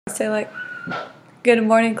Say like, good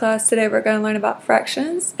morning class. Today we're going to learn about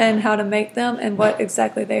fractions and how to make them and what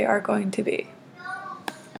exactly they are going to be.